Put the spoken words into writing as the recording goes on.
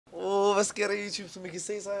hvad sker der i YouTube? Som I kan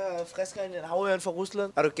se, så er jeg friskere end en havørn fra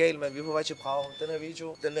Rusland. Er du gal, mand? Vi er på vej til Prag. Den her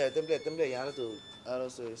video, den bliver hjernedød. Er du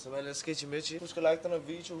seriøst? Så man er sketchy mitchy. Husk at like den her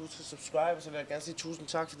video, husk at subscribe, og så vil jeg gerne sige tusind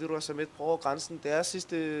tak, fordi du har så med på over grænsen. Det er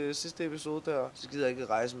sidste episode der. Så gider jeg ikke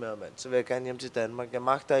rejse mere, mand. Så vil jeg gerne hjem til Danmark. Jeg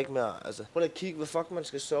magter ikke mere, altså. Prøv at kigge, hvad fuck man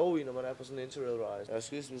skal sove i, når man er på sådan en interrail-rejse. Jeg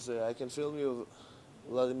skal sige, I can film you,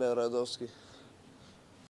 Vladimir Radovski.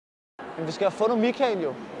 Men vi skal have fundet Michael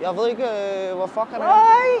jo. Jeg ved ikke, hvor fuck han er.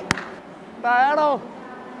 Nej! Der er du!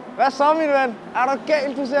 Hvad så, min ven? Er du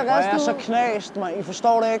galt? Du ser restet ud. Jeg er så knast, mand. I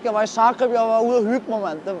forstår det ikke. Jeg var i Zagreb, jeg var ude og hygge mig,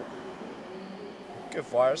 mand. Kæft,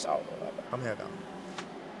 hvor jeg savnet dig. Kom her, gammel.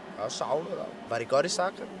 Jeg har savnet dig. Var det godt i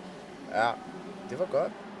Zagreb? Ja, det var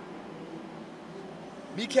godt.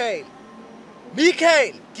 Michael!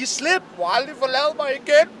 Michael! Giv slip! Du har aldrig forladt mig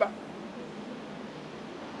igen, mand.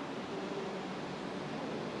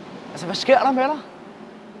 Altså, hvad sker der med dig?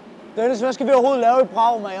 Dennis, hvad skal vi overhovedet lave i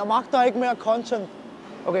Prag, mand? Jeg magter ikke mere content.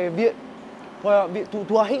 Okay,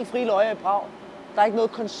 du har helt fri løje i Prag. Der er ikke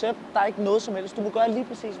noget koncept, der er ikke noget som helst. Du må gøre lige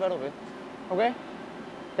præcis, hvad du vil. Okay?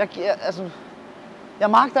 Jeg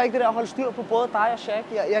magter ikke det der at holde styr på både dig og Shaq.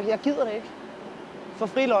 Jeg gider det ikke. For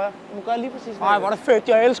fri løje. Du må gøre lige præcis, hvad du vil. Nej, hvor er det fedt.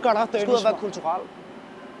 Jeg elsker dig, Dennis. Du skal ud og være kulturel.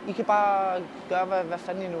 I kan bare gøre, hvad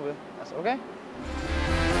fanden I nu vil. Altså, okay?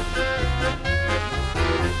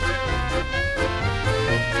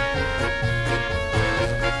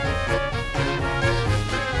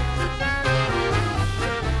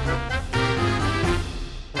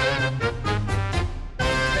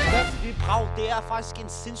 Prag, det er faktisk en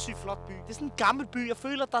sindssygt flot by. Det er sådan en gammel by. Jeg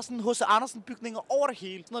føler, at der er sådan H.C. Andersen-bygninger over det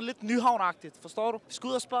hele. Sådan noget lidt Nyhavn-agtigt, forstår du? Vi skal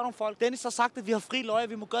ud og spørge nogle folk. Dennis har sagt, at vi har fri løje.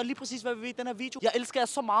 Vi må gøre lige præcis, hvad vi vil i den her video. Jeg elsker jer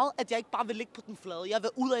så meget, at jeg ikke bare vil ligge på den flade. Jeg vil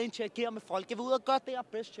ud og interagere med folk. Jeg vil ud og gøre det, jeg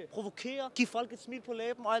er bedst til. Provokere, give folk et smil på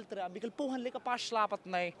læben og alt det der. Michael Bo, han ligger bare og slapper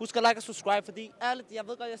den af. Husk at like og subscribe, fordi ærligt, jeg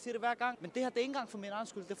ved godt, jeg siger det hver gang. Men det her, det er ikke engang for min egen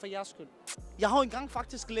skyld, det er for jeres skyld. Jeg har jo engang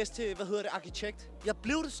faktisk læst til, arkitekt. Jeg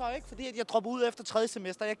blev det så ikke, fordi jeg droppede ud efter 3.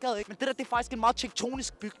 semester. Jeg gad ikke. Men det der, det er faktisk en meget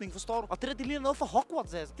tektonisk bygning, forstår du? Og det der, det ligner noget for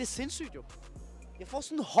Hogwarts, altså. Det er sindssygt jo. Jeg får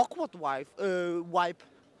sådan en Hogwarts-vibe.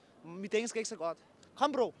 Mit engelsk er ikke så godt.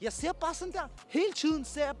 Kom, bro. Jeg ser bare sådan der. Hele tiden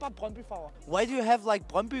ser jeg bare Brøndby-farver. Why do you have like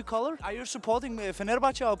Brøndby color? Are you supporting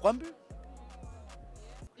Fenerbahce og Brøndby?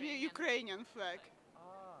 Ukrainian flag.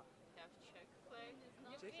 Have Czech flag is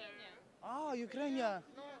not Ukrainian. Ukraine.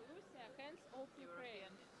 No, Russia, hands off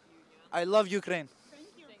Ukraine. I love Ukraine. Thank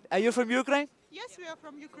you. Are you from Ukraine? Yes, we are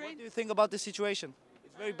from Ukraine. What do you think about the situation?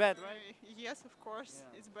 It's very bad, right? Yes, of course.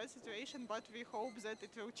 Yeah. It's a bad situation, but we hope that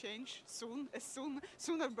it will change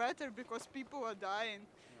sooner better, because people are dying.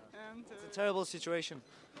 Yeah. And, It's a terrible situation.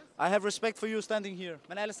 I have respect for you standing here.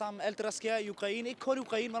 Men alle sammen, alt det der sker i Ukraine, ikke kun i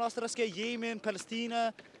Ukraine, men også det der sker i Yemen,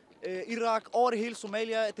 Palæstina, Irak, over det hele,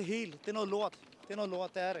 Somalia, det hele. Det er noget lort. Det er noget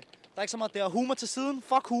lort, det er det. Der er ikke så meget der. Humor til siden.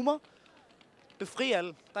 Fuck humor. Befri alle.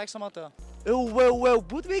 Der er ikke så meget der.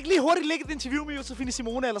 Burde vi ikke lige hurtigt lægge et interview med Josefine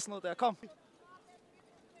Simone eller sådan noget der? Kom.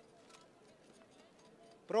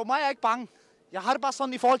 Bro, mig er ikke bange. Jeg har det bare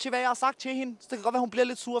sådan i forhold til, hvad jeg har sagt til hende. Så det kan godt være, hun bliver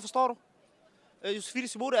lidt sur, forstår du? Josefine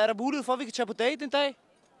Simone, er der mulighed for, at vi kan tage på date en dag?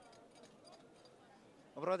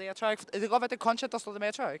 Og bro, jeg tør ikke. Det kan godt være, det er content, der står der, men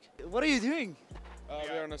jeg tør ikke. What are you doing? We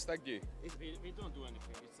are on a stag do. We don't do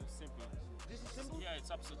anything. It's simple. This is simple? Yeah,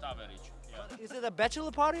 it's absolute average. Yeah. Is it a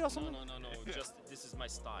bachelor party or something? No. Just this is my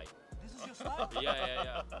style. This is your style?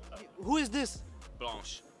 Yeah. Who is this?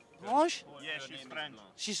 Blanche. Blanche? Yeah, she's French.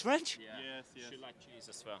 She's French? Yeah. Yes. She likes cheese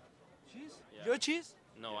as well. Cheese? Yeah. You're cheese?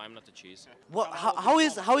 No, I'm not a cheese. What?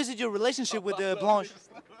 How is it your relationship with Blanche?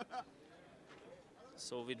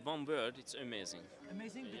 So with one word, it's amazing.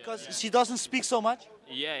 Amazing, because she doesn't speak so much.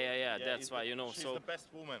 Yeah. That's why, you know. She's So the best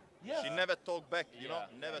woman. Yeah. She never talk back, you know?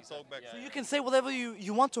 Yeah, Never exactly. talk back. So you can say whatever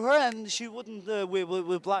you want to her, and she wouldn't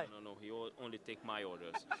reply. No. He only take my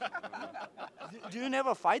orders. Do you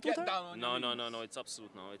never fight with her? No. It's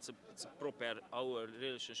absolute no. It's a proper our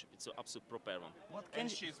relationship. It's an absolute proper one. And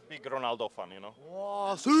she's big Ronaldo fan, you know?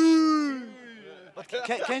 Wow, see. But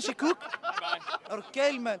can she cook? Er du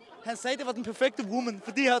gal, mand? Han sagde, det var den perfekte woman,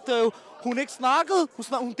 fordi at, hun ikke snakkede,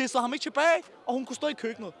 hun dissede ham ikke tilbage, og hun kunne stå i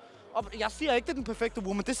køkkenet. Og jeg siger ikke, det er den perfekte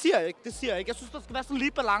woman. Det siger jeg ikke. Jeg synes, der skal være sådan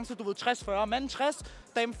lige balance, du ved, 60-40. Manden 60,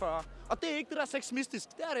 dame 40. Og det er ikke det der sexistisk.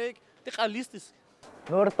 Det er det ikke. Det er realistisk.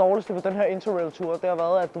 Noget af det dårligste ved den her interrail-tur, det har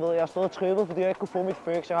været, at jeg har stået og trippet, fordi jeg ikke kunne få mit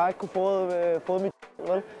fix. Jeg har ikke kunne få mit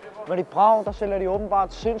vel. Men i Prag, der sælger de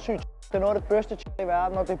åbenbart sindssygt. Det er noget af det bedste i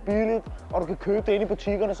verden, og det er billigt, og du kan købe det inde i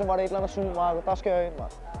butikkerne, så var det et eller andet supermarked. Der skal jeg ind,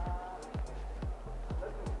 mand.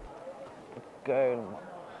 Galt, mand.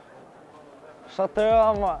 Så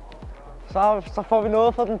dør, mand. Så får vi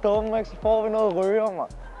noget for den dumme, ikke? Så får vi noget ryger,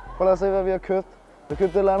 mand. Prøv at se, hvad vi har købt. Vi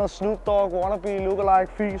købte et eller andet Snoop Dogg wannabe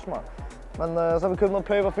lookalike fis, man. Men så har vi købt noget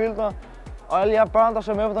paperfilter. Og alle jer børn, der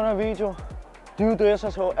ser med på den her video, do this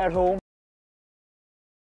at home.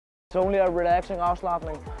 It's only a relaxing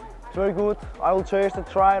afslapning. It's very good. I will taste it,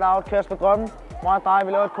 try it out. Kasper drømmen. Mig og dig,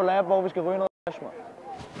 vi laver et collab, hvor vi skal ryge noget hash, man.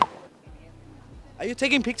 Are you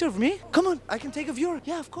taking a picture of me? Come on, I can take of you.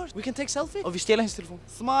 Yeah, of course. We can take selfie. Og vi stjæler hendes telefon.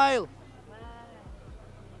 Smile.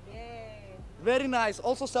 Very nice.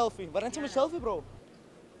 Also selfie. Hvordan tager man selfie, bro?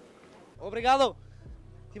 Obrigado.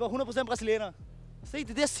 De var 100% brasilianere. Se,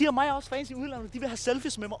 det der siger mig også fans i udlandet. De vil have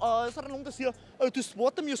selfies med mig. Og så er der nogen, der siger, du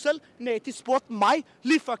spurgte dem jo selv. Nej, de spurgte mig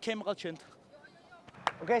lige før kameraet tændte.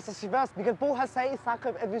 Okay, så Sivas, Michael Bo har sagt i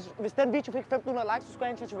Zagreb, at hvis den video fik 1500 likes, så skulle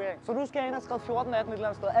jeg have en tatovering. Så nu skal jeg ind og skrive 14-18 et eller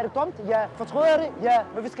andet sted. Er det dumt? Ja. Fortryder jeg det? Ja.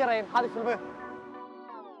 Men vi skal derind. Har det, følg med.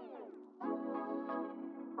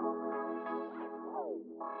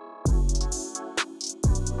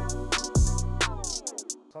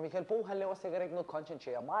 Så Michael Bo, han laver sikkert ikke noget content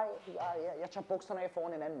share. Mig, jeg tager bukserne af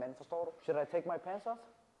foran en anden mand, forstår du? Should I take my pants off?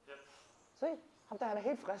 Yes. Se, ham der, han er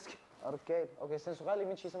helt frisk. Er du gal? Okay, censurer lige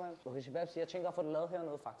min cheeseman. Okay, Shabab siger, jeg tænker at få den lavet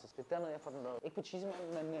hernede faktisk. Det er dernede, jeg får den lavet. Ikke på cheeseman,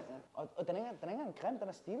 men... Og den er ikke engang grim, den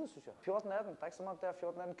er stilet, synes jeg. 14-18, der er ikke så meget der.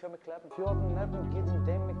 14-18 kører med klappen. 14-18, giv den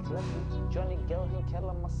dame med klappen. Johnny Gade, han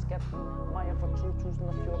kalder mig skatten. Mig er fra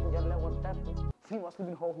 2014, jeg laver datten. Film også lige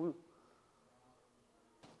min hårde hud.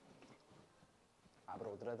 Ah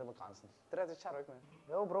bro, det der var grænsen. Det tager du ikke med.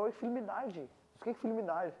 Jo bro, ikke filme min negl, G. Du skal ikke filme min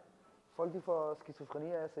negl. Folk de får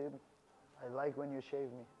skizofreni af at se dem. I like when you shave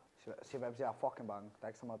me. Shabab siger, jeg er fucking bange. Der er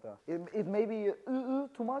ikke så meget der. It may be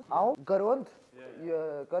too much. Au, gør det ondt?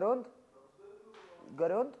 Gør det ondt? Gør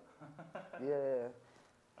det ondt?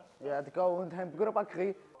 Ja, det gør ondt. Han begynder bare at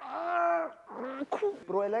grine.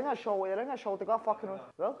 Bro, jeg er længere sjov. Det gør fucking ondt.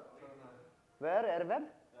 Hvad? Hvad er det? Er det vand?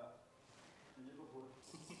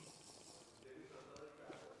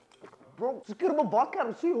 Bro, så skal du med vodka, er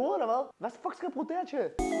du syg i hovedet eller hvad? Hvad fuck skal jeg bruge det her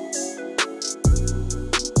til?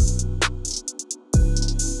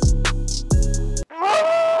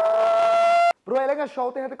 Bro, jeg er længere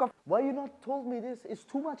sjov, det her det går. Why you not told me this?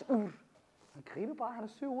 It's too much. Han griner bare, han er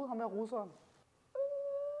syg i hovedet, ham med russeren.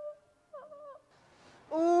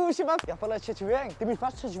 Shabab. Jeg har fået lavet tatovering. Det er min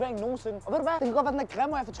første tatovering nogensinde. Og ved du hvad? Det kan godt være, den er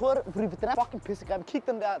grim, og jeg fortryder det. Fordi den er fucking pissegrim. Kig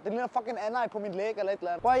den der. Den ligner fucking anaj på min læg eller et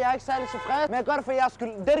eller andet. Bro, jeg er ikke særlig tilfreds, men jeg gør det for jeres skyld.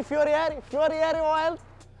 Det er de fjorti overalt.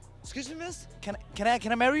 Excuse me, miss.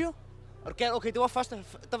 Can I marry you? Er du gal? Okay, det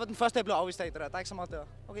var den første, jeg blev afvist af det der. Der er ikke så meget der.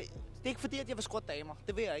 Okay, det er ikke fordi, at jeg vil score damer.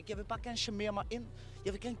 Det vil jeg ikke. Jeg vil bare gerne charmere mig ind.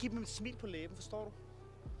 Jeg vil gerne give dem et smil på læben, forstår du?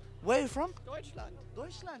 Where are you from? Deutschland.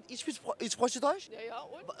 Deutschland? Ich spreche Deutsch? Ja,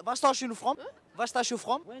 und? Was are you from? Was are you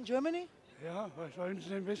from? Where in Germany? Ja, was wollen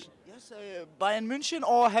Sie denn wissen? Yes, Bayern München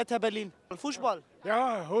or Hertha Berlin? Fußball?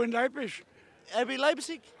 Ja, Hohen Leipzig. RB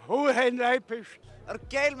Leipzig? Hohen Leipzig. Er du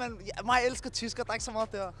gal, mand? Mig elsker tysker, der er ikke så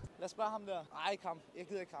meget der. Lad os spørge ham der. Nej, ikke ham. Jeg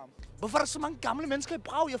gider ikke ham. Hvorfor er der så mange gamle mennesker i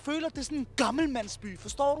Prag? Jeg føler, det er sådan en gammelmandsby,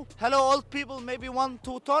 forstår du? Hello old people, maybe want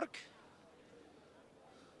to talk?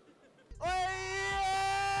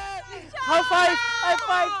 High five! High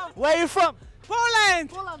five! Where are you from? Poland!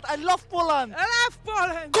 Poland! I love Poland! I love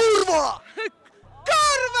Poland! Kurwa!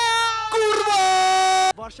 Kurwa! Kurwa!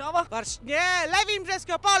 Warszawa? Nie, Lewin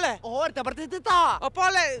Brzesko, Pole! O, det er bare det der! O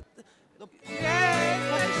Pole!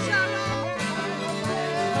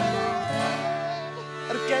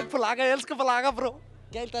 Er du galt polakker? Jeg elsker polakker, bro.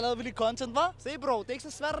 Galt, der lavede vi lige content, hva'? Se, bro, det er ikke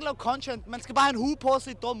så svært at lave content. Man skal bare have en hue på og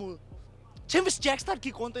se dum ud. Tænk, hvis Jackstad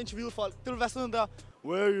gik rundt og interviewede folk. Det ville være sådan der.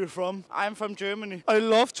 Where are you from? I'm from Germany. I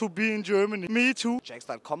love to be in Germany. Me too.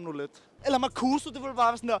 Jackstad, kom nu lidt. Eller Marcuso, det ville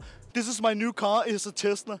bare være sådan der. This is my new car, it's a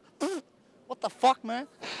Tesla. What the fuck, man?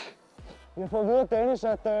 Vi har fået at vide af Dennis,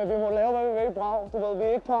 at vi må lave, hvad vi vil i Prag. Du ved, vi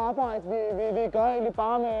er ikke på arbejde. Vi gør egentlig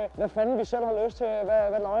bare med, hvad fanden vi selv har lyst til.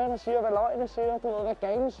 Hvad løgene siger, hvad løgene siger, du ved, hvad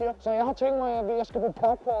ganen siger. Så jeg har tænkt mig, at jeg skal på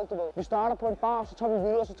pubcrawl, du ved. Vi starter på en bar, så tager vi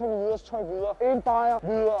videre, så tager vi videre, så tager vi videre. En bajer,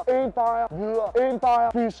 videre. En bajer, videre. En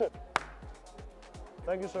bajer, fisse.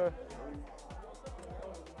 Thank you, sir.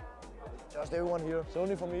 Just everyone here. It's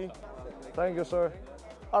only for me. Thank you, sir.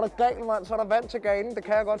 Er du gal, mand, så er der vand til ganen, det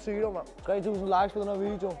kan jeg godt sige dig, mand. 3.000 likes på den her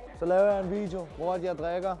video, så laver jeg en video, hvor jeg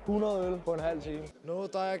drikker 100 øl på en halv time. Nu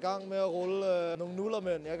der er jeg i gang med at rulle nogle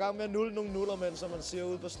nullermænd. Jeg er i gang med at nulle nogle nullermænd, som man siger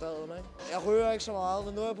ude på staden, ikke? Jeg rører ikke så meget,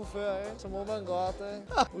 men nu er jeg på ferie, ikke? Så må man godt,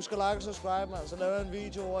 ikke? Husk at like og subscribe, mand. Så laver jeg en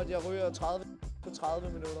video, hvor jeg ryger 30 på 30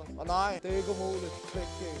 minutter. Og nej, det er ikke umuligt.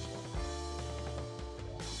 Clickcase, mand.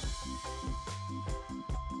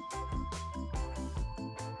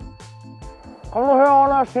 Kom nu herover,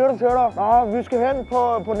 når jeg siger det til dig. Nå, vi skal hen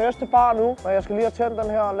på næste bar nu, og jeg skal lige have tændt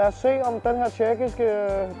den her. Lad os se, om den her tjekkiske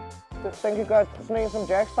Den kan gøre sådan en som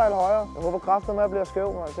Jack-style højere. Jeg håber kraftigt med at blive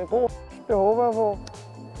skæv, man. Det er god. Det håber jeg på.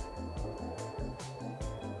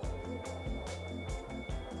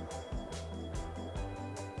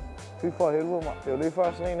 Fy for helvede, mand. Det er jo lige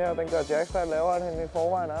før sådan en her, den gør Jack-style lavere, end den i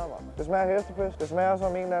forvejen er, mand. Det smager hestepis. Det smager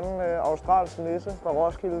som en eller anden australsk nisse fra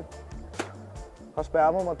Roskilde. Har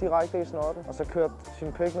spærmet mig direkte i snotten, og så kørt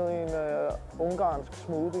sin pik ned i en ungarsk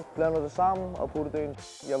smoothie. Blander det sammen og putter det ind.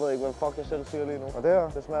 Jeg ved ikke, hvad fuck jeg selv siger lige nu. Og det her,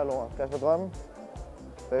 det smager lort. Kasper drømme.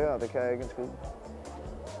 Det her, det kan jeg ikke en skid.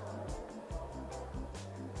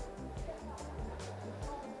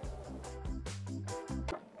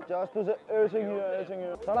 Just do the everything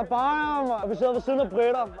here. Så er der Bayern, man. Og vi sidder ved siden af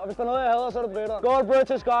britter. Og hvis der er noget, jeg hader, så er det britter. Go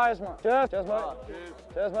British guys, man. Cheers, mate.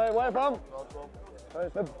 Cheers, mate. Where are you from?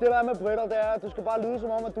 Men det der er med britter, det er, at du skal bare lyde som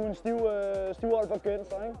om, at du er en stiv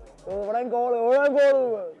albergenser, ikke? Hvordan går det?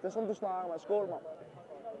 Det er sådan, du snakker, man. Skål, man.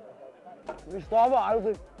 Vi stopper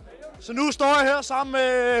aldrig. Så nu står jeg her sammen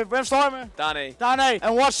med... Hvem står jeg med? Danny. Danny.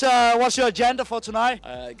 And what's your agenda for tonight?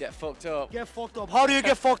 Get fucked up. Get fucked up. How do you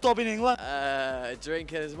get fucked up in England?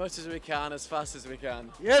 Drink as much as we can, as fast as we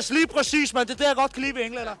can. Yes, lige præcis, man. Det er det, jeg godt kan lide ved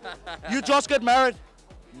englænder. You just get married.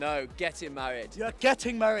 No, getting married. You're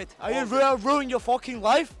getting married. Are you ruining your fucking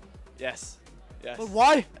life? Yes. Yes. But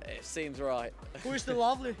why? It seems right. Who is the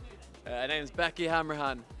lovely? Her name's Becky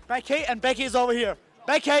Hammerhan. Becky, and Becky is over here.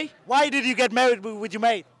 Becky, why did you get married with your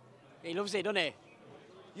mate? He loves it, doesn't he?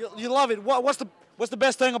 You love it. What's the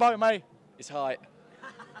best thing about your mate? His height.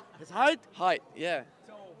 His height? Height, yeah.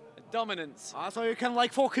 Dominance. So you can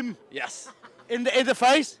like fuck him Yes. in the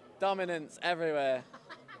face? Dominance everywhere.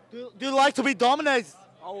 Do you like to be dominated?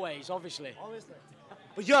 Always, obviously.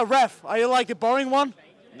 But you're a ref. Are you like the boring one?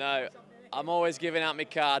 No, I'm always giving out my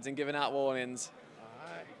cards and giving out warnings.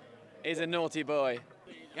 He's a naughty boy.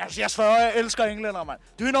 Yes, for jeg elsker englænder, man.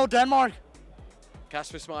 Do you know Denmark?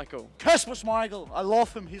 Kasper Schmeichel. Kasper Schmeichel. I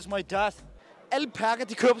love him. He's my dad. Alle perker,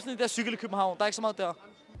 de køber sådan en der cykel i København. Der er ikke så meget der.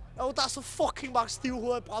 Jo, der er så fucking mange stive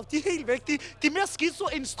hoveder i Prag. De er helt væk. De er mere skizo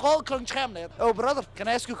end strøget kl. 3 om natten. Oh, brother. Can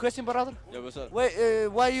I ask you a question, brother? Yeah, what's up?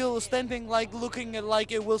 Why are you standing like looking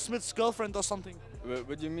like Will Smith's girlfriend or something?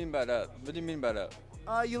 What do you mean by that? What do you mean by that?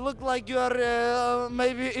 You look like you're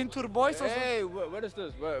maybe into the boys or something. Hey, what is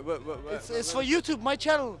this? It's for YouTube, my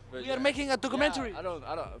channel. We are making a documentary. Yeah,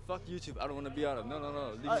 I don't, fuck YouTube. I don't want to be on it. No.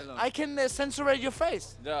 Leave me alone. I can censor your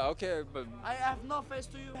face. Yeah, okay, but... I have no face.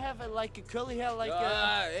 Do you have like a curly hair like...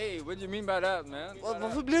 hey, what do you mean by that, man?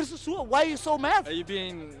 Hvorfor bliver du så sur? Why are you so mad? Are you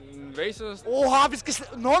being racist? Vi skal...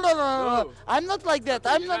 No. I'm not like that.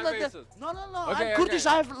 I'm not like that. No. Okay, I'm Kurdish.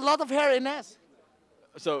 I have a lot of hair in ass.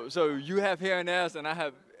 So you have hair and ass, and I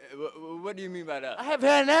have... What do you mean by that? I have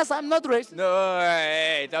hair and ass. I'm not racist. No,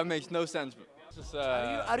 hey, that makes no sense. Just,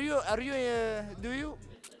 Are you? Do you?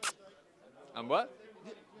 I'm what?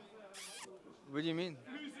 What do you mean?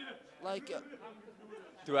 Like?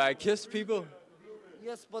 Do I kiss people?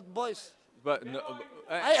 Yes, but boys. But no.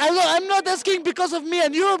 I'm not asking because of me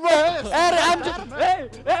and you, bro. I'm just...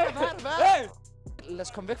 Hey! Lad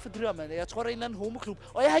os komme væk fra det der, mand. Jeg tror, der er en eller anden homoklub.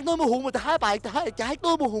 Og jeg har ikke noget med homo. Det har jeg bare ikke. Jeg har ikke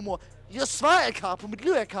noget med homo. Jeg svarer, jeg har. På mit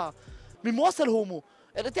liv, jeg har. Min mor er selv homo.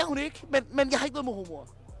 Eller det er hun ikke. Men jeg har ikke noget med homo.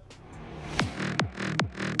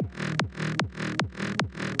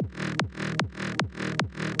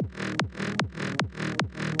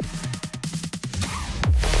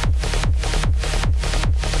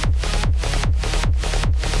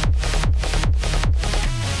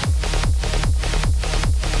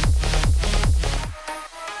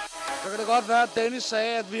 Godt være, at Dennis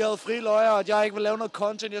sagde, at vi havde fri løjer, og at jeg ikke vil lave noget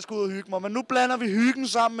content, jeg skulle ud og hygge mig. Men nu blander vi hyggen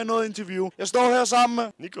sammen med noget interview. Jeg står her sammen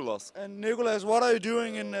med Nicholas. And Nicholas, what are you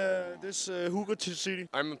doing in this hookah city?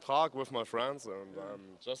 I'm in Prague with my friends and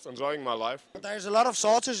I'm just enjoying my life. There's a lot of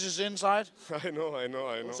sausages inside. I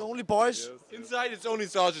know. It's only boys. Yes. Inside it's only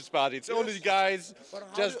sausage party. It's only guys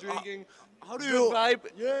just drinking. How do you... vibe.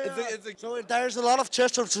 Yeah. So there's a lot of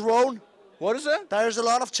testosterone. What is that? There's a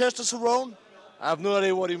lot of testosterone. I have no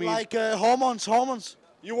idea what you mean. Like hormones.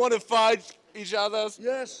 You want to fight each other?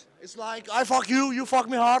 Yes. It's like, I fuck you, you fuck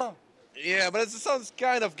me harder. Yeah, but it sounds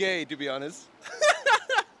kind of gay, to be honest.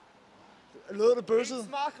 Lød bøsset?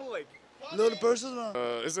 Lød bøsset?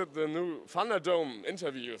 Is it the new Thunderdome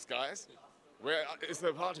interviews, guys? Where is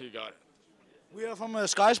the party guy? We are from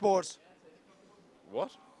Sky Sports.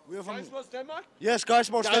 What? We are from Sky Sports Denmark? Yes, Sky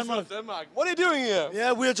Sports Sky Denmark. Sports Denmark. What are you doing here?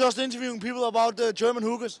 Yeah, we are just interviewing people about the German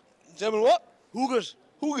hookahs. German what? Hookahs.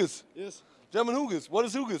 Hookahs? Yes. German hookahs. What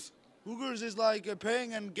is hookahs? Hookahs is like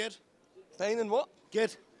paying and get. Pain and what?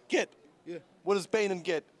 Get. Get? Yeah. What is pain and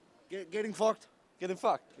get? Getting fucked. Getting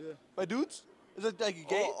fucked? Yeah. By dudes? Is it like a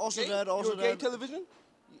gay? Also gay? that, also You're gay that. television?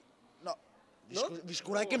 No. Vi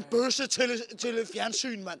skulle da ikke en bøsse til et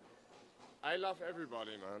fjernsyn, mand. I love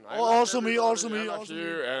everybody, man. Also me. I love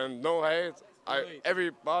you, and no hate.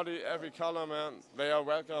 Everybody, every color, man, they are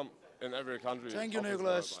welcome in every country. Thank you,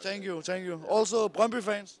 Nicholas. Thank you. Also, Brøndby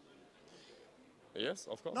fans. Yes,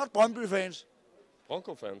 of course. Not Brøndby fans.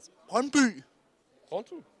 Bronco fans. Brøndby.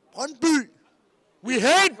 Brøndby. We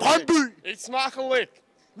hate Brøndby. It's smakeligt.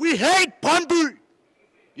 We hate Brøndby.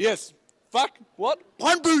 Yes. Fuck. What?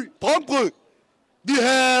 Brøndby. Vi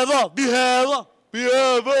hader.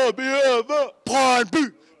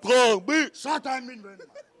 Brøndby. Sådan, min ven.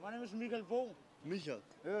 My name is Michael Bo. Michael.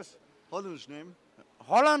 Yes. Holland's name.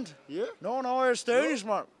 Holland? Yeah. No, it's Danish,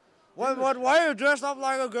 man. Why are you dressed up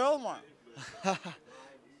like a girl, man?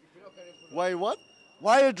 Why what?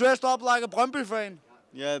 Why are you dressed up like a Brøndby fan?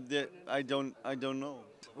 Yeah, I don't know.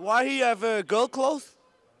 Why he have girl clothes?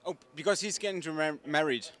 Oh, because he's getting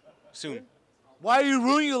married soon. Why are you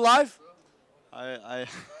ruining your life? I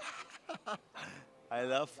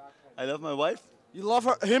love my wife. You love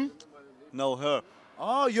him? No, her.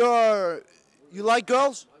 Oh, you like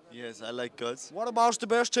girls? Yes, I like girls. What about the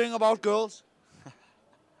best thing about girls?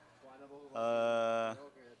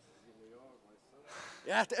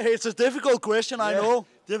 Yeah, it's a difficult question, I know.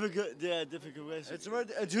 Difficult question. It's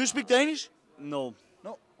do you speak Danish? No.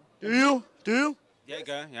 Do you? Ja, det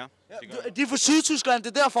gør jeg, ja. De er fra Sydtyskland,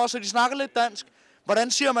 det er derfor, så de snakker lidt dansk.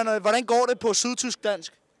 Hvordan går det på sydtysk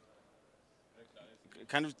dansk?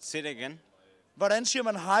 Kan du sige det igen? Hvordan siger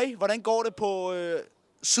man hej? Hvordan går det på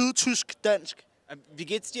sydtysk dansk? Wie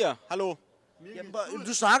geht's dir? Hallo? Jamen,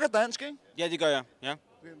 du snakker dansk, ikke? Ja, det gør jeg, ja.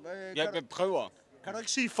 Jeg prøver. Kan du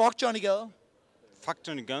ikke sige fuck Johnny Gade? Fuck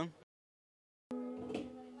Johnny Gade.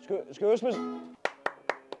 Excuse me.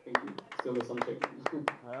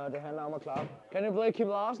 Ja, det handler om at klappe. Can you play Kim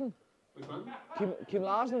Larsen? Kim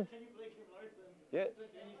Larsen? Yeah.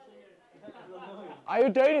 Are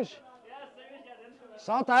you Danish?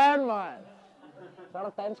 Sådan, mand. Så er der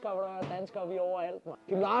danskere, hvor der er danskere, vi er overalt, mand.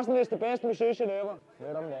 Kim Larsen is the best musician ever.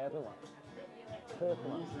 Lidt om natten, mand. Fedt,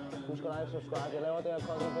 mand. Husk at like, subscribe. Jeg laver det her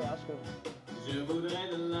content for jeres skyld. Je voudrais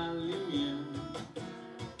de la lumière,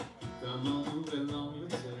 comme on fait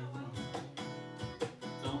l'Angleterre,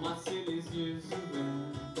 t'embrasser les yeux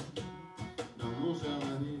ouverts, dans mon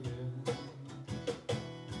jardin d'hiver.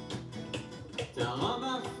 Ta robe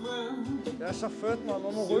à fleurs, det er så fedt, man.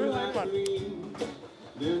 Man må ryge her, mand.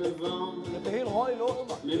 Jeg bliver helt rød i låget,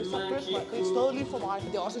 mand. Det er så fedt, mand. Det er et sted lige for mig.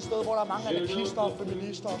 Men det er også et sted, hvor der er mange anarkister og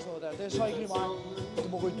feminister og sådan noget der. Det er så ikke lige mig. Du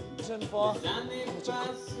må ryge sådan for.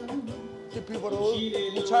 Det bygger derude.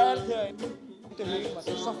 Du tager alt herinde. Det hele, mand.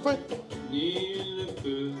 Det er så fedt.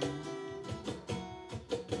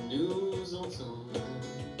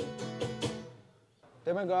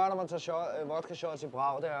 Det man gør, når man tager vodka shots i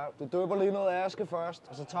Prag, det er, du døber lige noget aske først,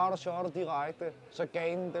 og så tager du shotet direkte, så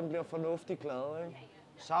ganen den bliver fornuftigt glad, ikke?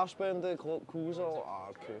 Saftspændte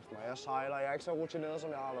kuser, kæft mig, jeg sejler, jeg er ikke så rutineret, som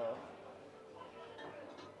jeg har været.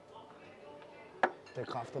 Det er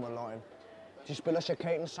kraftedeme løgn. De spiller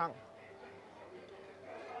Chakanens sang.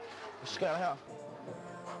 Hvad sker der her?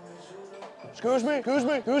 Excuse me.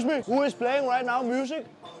 Who is playing right now music?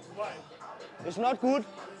 It's not good.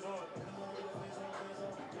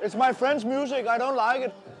 It's my friend's music, I don't like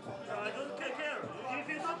it.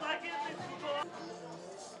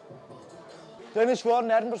 Dennis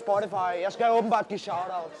 1418 på Spotify. Jeg skal åbenbart give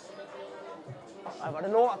shout-out. Ej, var det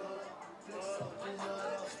lort.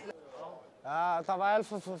 Ja, der var alt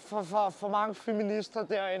for mange feminister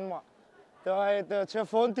derinde, mand. Det var til at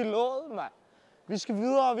få en dilåd, mand. Vi skal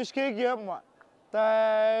videre, vi skal ikke hjem, mand.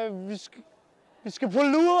 Vi skal på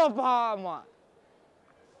luderbar, mand.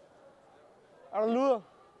 Er der luder?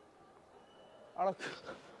 Er der...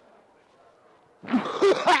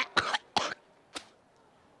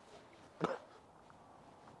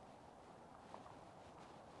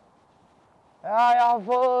 Ja,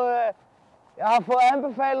 jeg har fået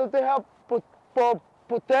anbefalet det her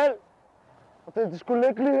bordel. Og det skulle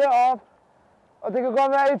ligge lige heroppe. Og det kan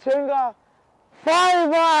godt være, at I tænker, føj,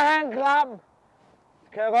 hvor er han gram.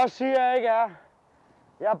 Det kan jeg godt sige, at jeg ikke er.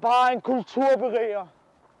 Jeg er bare en kulturberiger.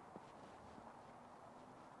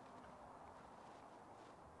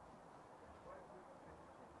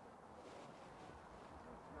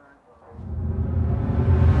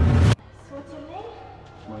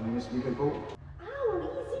 My name is Michael Bo. Oh,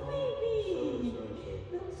 easy baby!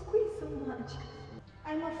 Don't squeeze so much.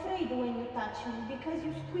 I'm afraid when you touch me because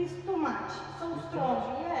you squeeze too much. So strong,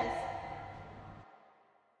 yes.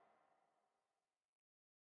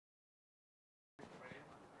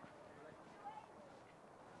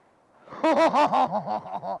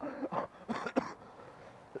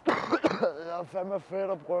 Det er fandme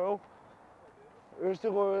fedt at prøve.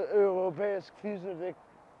 Østeuropæisk fisse,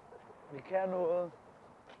 det kan noget.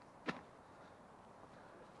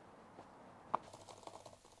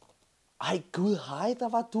 Ej gud, hej, der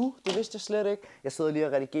var du. Det vidste jeg slet ikke. Jeg sidder lige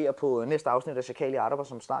og redigerer på næste afsnit af Chakal i Arterber,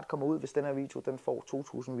 som snart kommer ud. Hvis den her video den får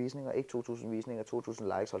 2.000 visninger, ikke 2.000 visninger,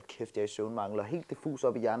 2.000 likes. Hold kæft, jeg er i søvnmangel og helt diffus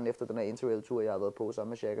op i hjernen efter den her interrail-tur, jeg har været på sammen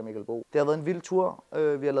med Shaq og Mikkel Bo. Det har været en vild tur.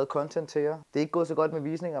 Vi har lavet content til jer. Det er ikke gået så godt med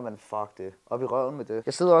visninger, men fuck det. Op i røven med det.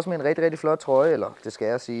 Jeg sidder også med en rigtig, rigtig flot trøje, eller det skal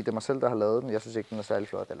jeg sige. Det er mig selv, der har lavet den. Jeg synes ikke, den er særlig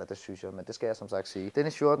flot, eller det synes jeg, men det skal jeg som sagt sige. Den er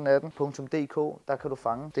 1418.dk. Der kan du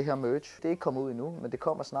fange det her merch. Det er ikke kommet ud endnu, men det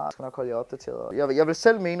kommer snart. Jeg skal nok holde jer opdateret. Jeg vil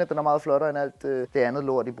selv mene, at den er meget flottere end alt det andet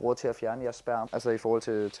lort, de bruger til at fjerne jeres sperm. Altså i forhold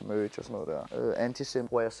til merch og sådan noget der. Antisim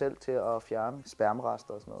bruger jeg selv til at fjerne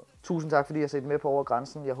spermrester og sådan noget. Tusind tak, fordi I har set med på Over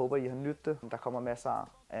Grænsen. Jeg håber, I har nydt det. Der kommer masser af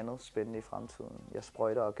andet spændende i fremtiden.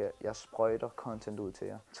 Jeg sprøjter content ud til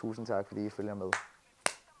jer. Tusind tak, fordi I følger med.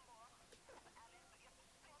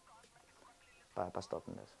 Bare stop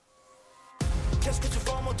den, Lasse. Qu'est-ce que tu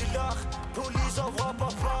vois mon dealer? Police envoie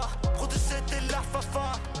papa. Protester de la fafa.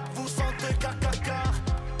 Vous sentez caca.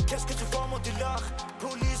 Qu'est-ce que tu vois mon dealer?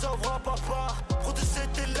 Police envoie papa.